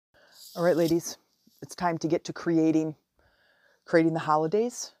All right, ladies, it's time to get to creating the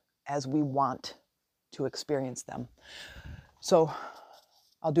holidays as we want to experience them. So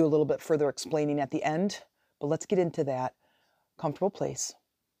I'll do a little bit further explaining at the end, but let's get into that comfortable place,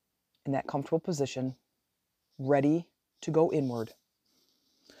 in that comfortable position, ready to go inward.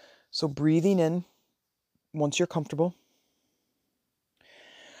 So breathing in once you're comfortable,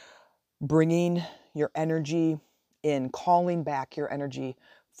 bringing your energy in, calling back your energy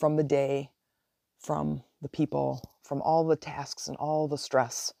from the day, from the people, from all the tasks and all the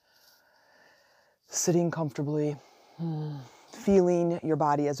stress. Sitting comfortably, feeling your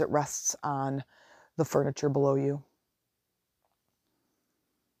body as it rests on the furniture below you.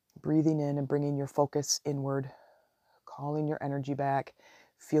 Breathing in and bringing your focus inward, calling your energy back,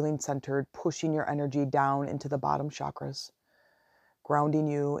 feeling centered, pushing your energy down into the bottom chakras, grounding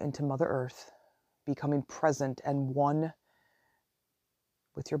you into Mother Earth, becoming present and one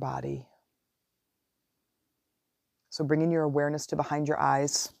with your body. So bringing your awareness to behind your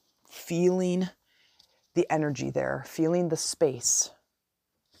eyes, feeling the energy there, feeling the space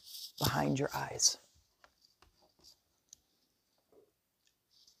behind your eyes.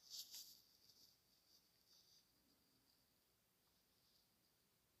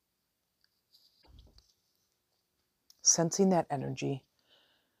 Sensing that energy.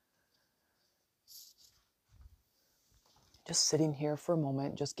 Just sitting here for a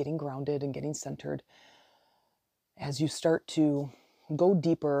moment, just getting grounded and getting centered. As you start to go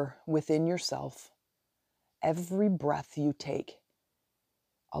deeper within yourself, every breath you take,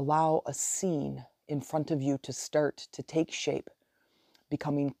 allow a scene in front of you to start to take shape,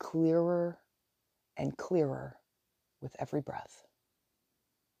 becoming clearer and clearer with every breath.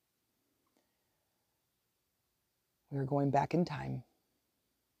 We are going back in time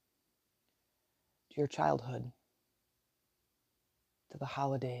to your childhood, to the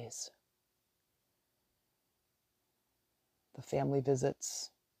holidays, the family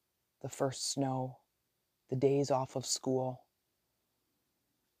visits, the first snow, the days off of school,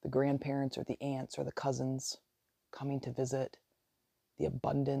 the grandparents or the aunts or the cousins coming to visit, the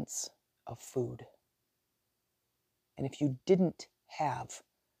abundance of food. And if you didn't have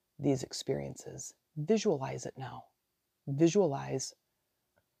these experiences, visualize it now. Visualize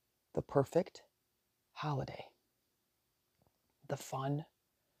the perfect holiday. The fun,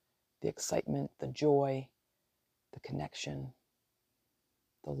 the excitement, the joy, the connection,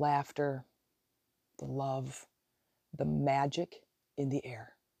 the laughter, the love, the magic in the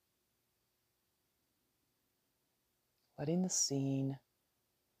air. Letting the scene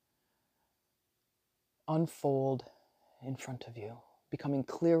unfold in front of you, becoming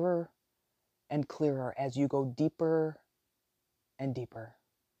clearer and clearer as you go deeper and deeper.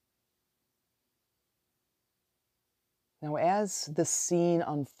 Now, as the scene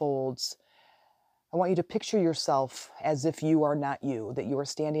unfolds, I want you to picture yourself as if you are not you, that you are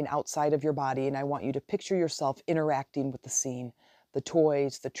standing outside of your body, and I want you to picture yourself interacting with the scene, the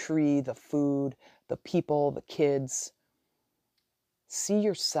toys, the tree, the food, the people, the kids. See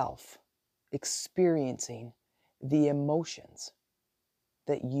yourself experiencing the emotions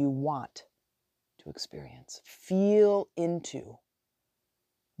that you want to experience. Feel into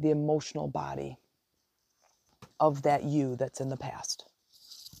the emotional body of that you that's in the past.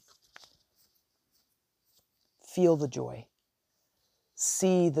 Feel the joy.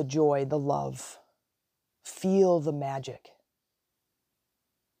 See the joy, the love. Feel the magic.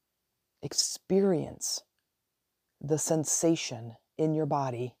 Experience the sensation in your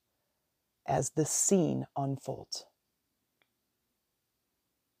body as the scene unfolds.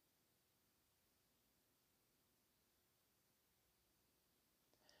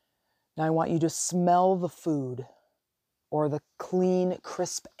 Now I want you to smell the food, or the clean,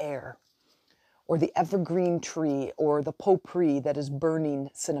 crisp air, or the evergreen tree, or the potpourri that is burning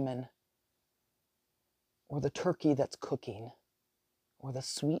cinnamon, or the turkey that's cooking, or the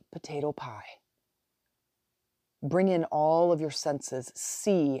sweet potato pie. Bring in all of your senses,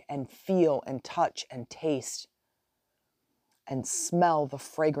 see and feel and touch and taste and smell the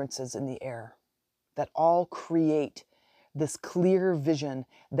fragrances in the air that all create this clear vision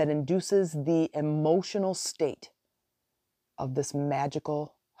that induces the emotional state of this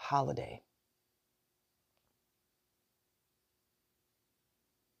magical holiday.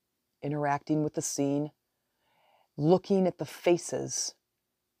 Interacting with the scene, looking at the faces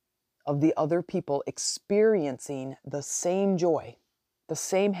of the other people experiencing the same joy, the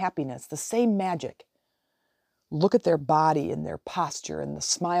same happiness, the same magic. Look at their body and their posture and the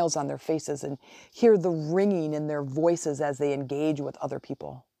smiles on their faces, and hear the ringing in their voices as they engage with other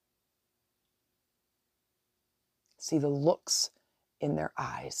people. See the looks in their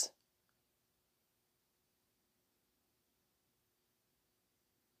eyes.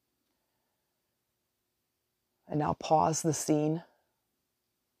 And now pause the scene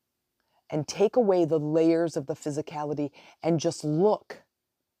and take away the layers of the physicality and just look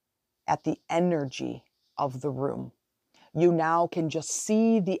at the energy of the room. You now can just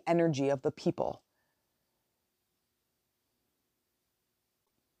see the energy of the people.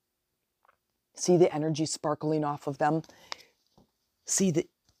 See the energy sparkling off of them. See the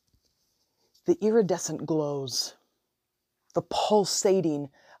iridescent glows, the pulsating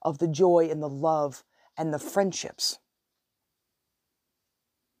of the joy and the love and the friendships.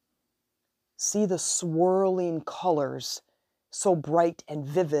 See the swirling colors, so bright and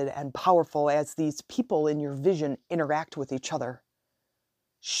vivid and powerful as these people in your vision interact with each other,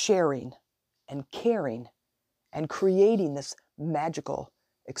 sharing and caring and creating this magical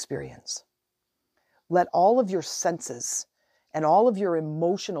experience. Let all of your senses and all of your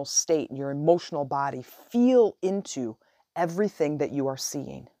emotional state and your emotional body feel into everything that you are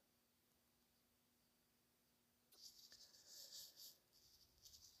seeing.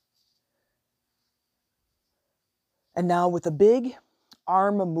 And now with a big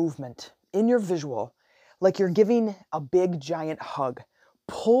arm movement in your visual, like you're giving a big giant hug,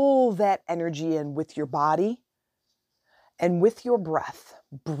 pull that energy in with your body and with your breath,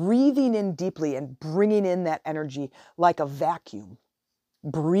 breathing in deeply and bringing in that energy like a vacuum,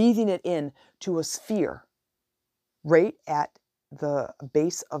 breathing it in to a sphere right at the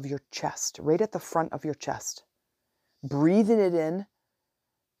base of your chest, right at the front of your chest. Breathing it in,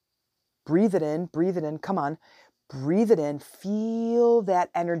 breathe it in, breathe it in, come on. Breathe it in, feel that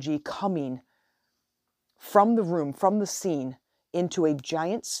energy coming from the room, from the scene, into a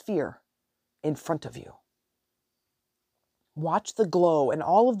giant sphere in front of you. Watch the glow and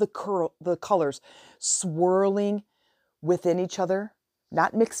all of the colors swirling within each other,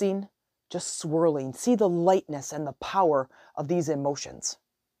 not mixing, just swirling. See the lightness and the power of these emotions.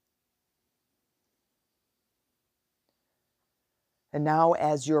 And now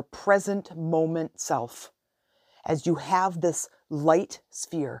as your present moment self, as you have this light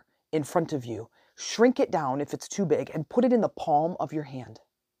sphere in front of you, shrink it down if it's too big and put it in the palm of your hand.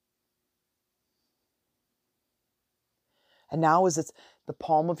 And now as it's the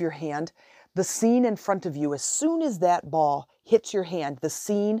palm of your hand, the scene in front of you, as soon as that ball hits your hand, the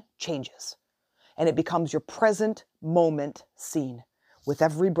scene changes and it becomes your present moment scene. With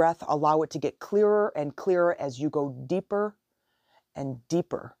every breath, allow it to get clearer and clearer as you go deeper and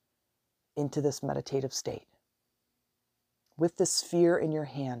deeper into this meditative state. With the sphere in your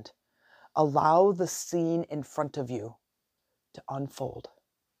hand, allow the scene in front of you to unfold,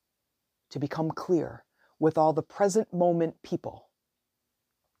 to become clear with all the present moment people,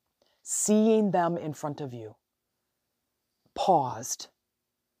 seeing them in front of you, paused,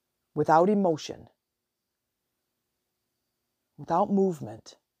 without emotion, without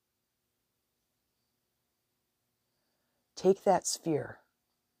movement. Take that sphere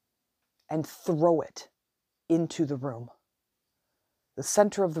and throw it into the room, the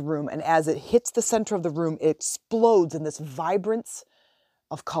center of the room. And as it hits the center of the room, it explodes in this vibrance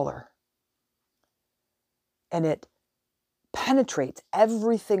of color. And it penetrates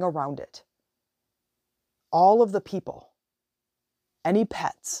everything around it. All of the people, any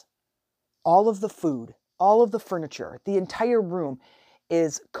pets, all of the food, all of the furniture, the entire room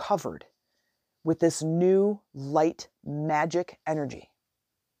is covered with this new light magic energy.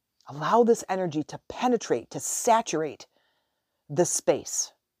 Allow this energy to penetrate, to saturate this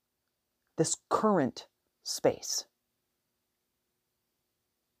space, this current space.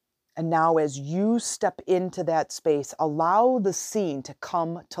 And now as you step into that space, allow the scene to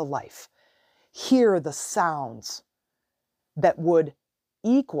come to life. Hear the sounds that would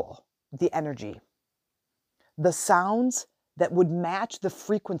equal the energy. The sounds that would match the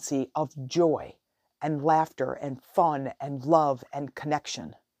frequency of joy and laughter and fun and love and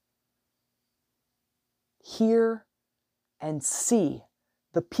connection. Hear and see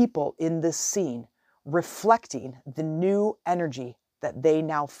the people in this scene reflecting the new energy that they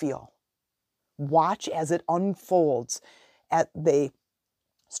now feel. Watch as it unfolds, as they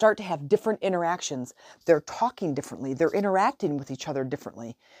start to have different interactions. They're talking differently. They're interacting with each other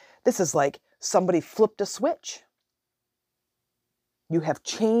differently. This is like somebody flipped a switch. You have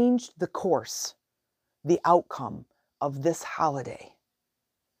changed the course, the outcome of this holiday.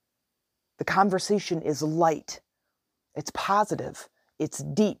 The conversation is light, it's positive, it's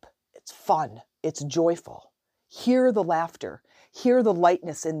deep, it's fun, it's joyful. Hear the laughter, hear the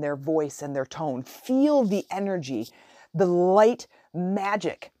lightness in their voice and their tone. Feel the energy, the light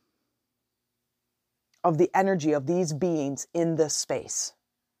magic of the energy of these beings in this space.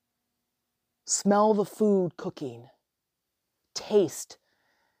 Smell the food cooking. Taste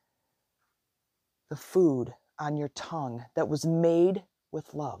the food on your tongue that was made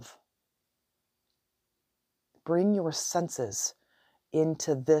with love. Bring your senses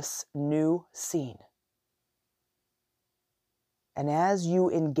into this new scene. And as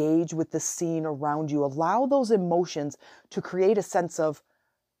you engage with the scene around you, allow those emotions to create a sense of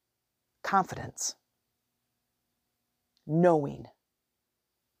confidence, knowing,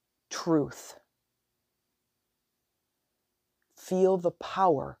 truth. Feel the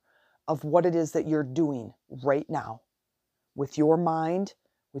power of what it is that you're doing right now with your mind,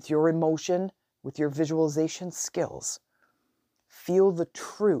 with your emotion, with your visualization skills. Feel the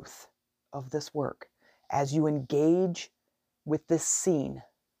truth of this work as you engage with this scene.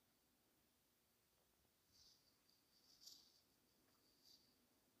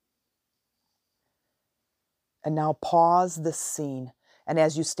 And now pause this scene. And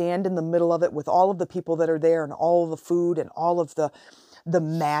as you stand in the middle of it with all of the people that are there and all of the food and all of the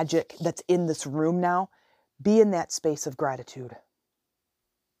magic that's in this room now, be in that space of gratitude.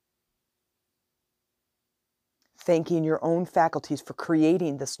 Thanking your own faculties for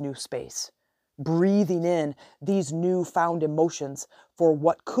creating this new space. Breathing in these newfound emotions for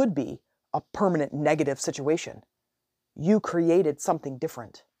what could be a permanent negative situation. You created something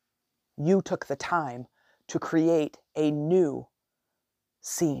different. You took the time to create a new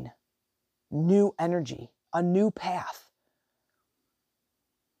scene, new energy, a new path.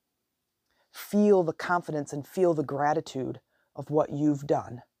 Feel the confidence and feel the gratitude of what you've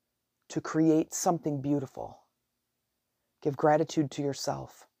done to create something beautiful. Give gratitude to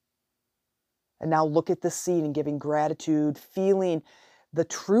yourself. And now look at this scene and giving gratitude, feeling the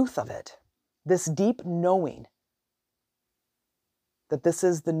truth of it, this deep knowing that this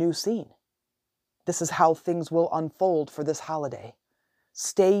is the new scene. This is how things will unfold for this holiday.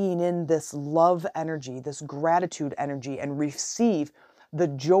 Staying in this love energy, this gratitude energy, and receive the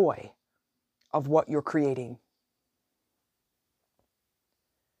joy of what you're creating.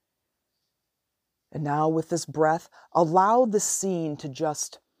 And now with this breath, allow the scene to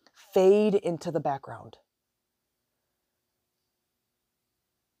just fade into the background.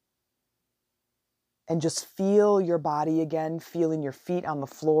 And just feel your body again, feeling your feet on the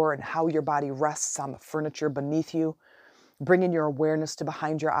floor and how your body rests on the furniture beneath you. Bringing your awareness to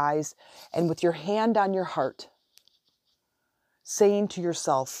behind your eyes, and with your hand on your heart, saying to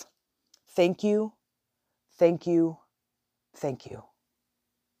yourself, thank you, thank you, thank you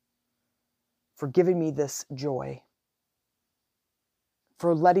for giving me this joy,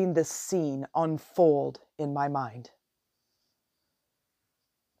 for letting this scene unfold in my mind.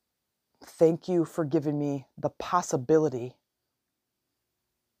 Thank you for giving me the possibility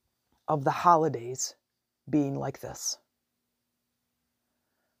of the holidays being like this.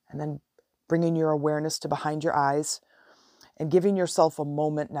 And then bringing your awareness to behind your eyes and giving yourself a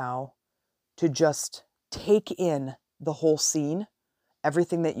moment now to just take in the whole scene,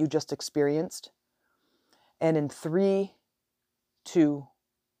 everything that you just experienced. And in 3, 2,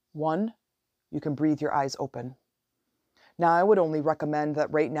 1, you can breathe your eyes open. Now, I would only recommend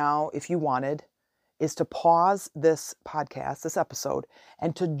that right now, if you wanted, is to pause this podcast, this episode,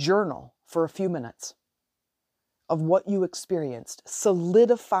 and to journal for a few minutes of what you experienced,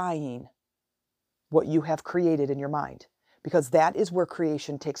 solidifying what you have created in your mind, because that is where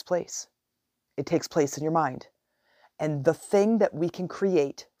creation takes place. It takes place in your mind. And the thing that we can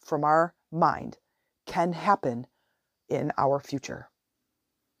create from our mind can happen in our future.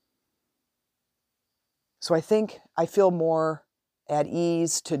 So I feel more at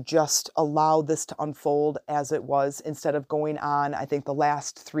ease to just allow this to unfold as it was instead of going on. I think the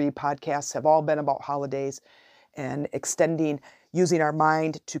last 3 podcasts have all been about holidays and extending, using our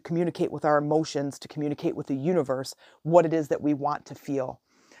mind to communicate with our emotions, to communicate with the universe, what it is that we want to feel.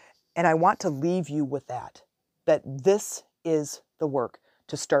 And I want to leave you with that this is the work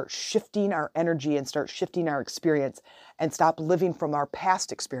to start shifting our energy and start shifting our experience and stop living from our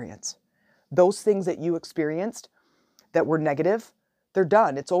past experience. Those things that you experienced that were negative, they're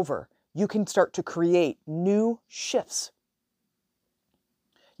done. It's over. You can start to create new shifts.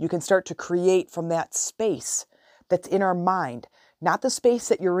 You can start to create from that space that's in our mind, not the space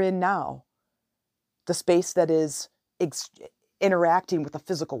that you're in now, the space that is interacting with the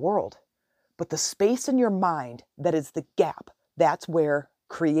physical world, but the space in your mind that is the gap. That's where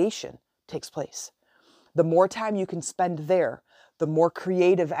creation takes place. The more time you can spend there, the more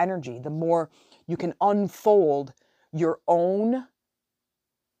creative energy, the more you can unfold your own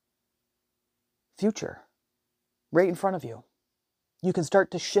future right in front of you. You can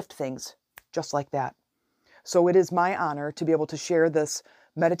start to shift things just like that. So it is my honor to be able to share this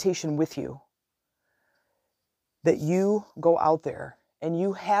meditation with you, that you go out there and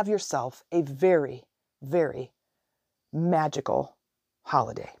you have yourself a very very magical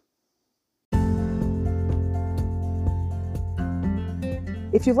holiday.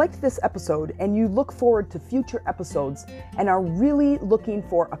 If you liked this episode and you look forward to future episodes and are really looking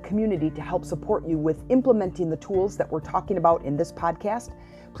for a community to help support you with implementing the tools that we're talking about in this podcast,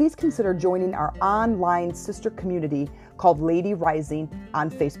 please consider joining our online sister community called Lady Rising on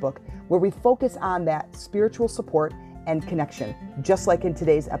Facebook, where we focus on that spiritual support and connection, just like in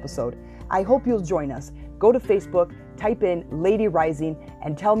today's episode. I hope you'll join us. Go to Facebook, type in Lady Rising,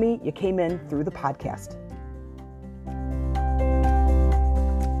 and tell me you came in through the podcast.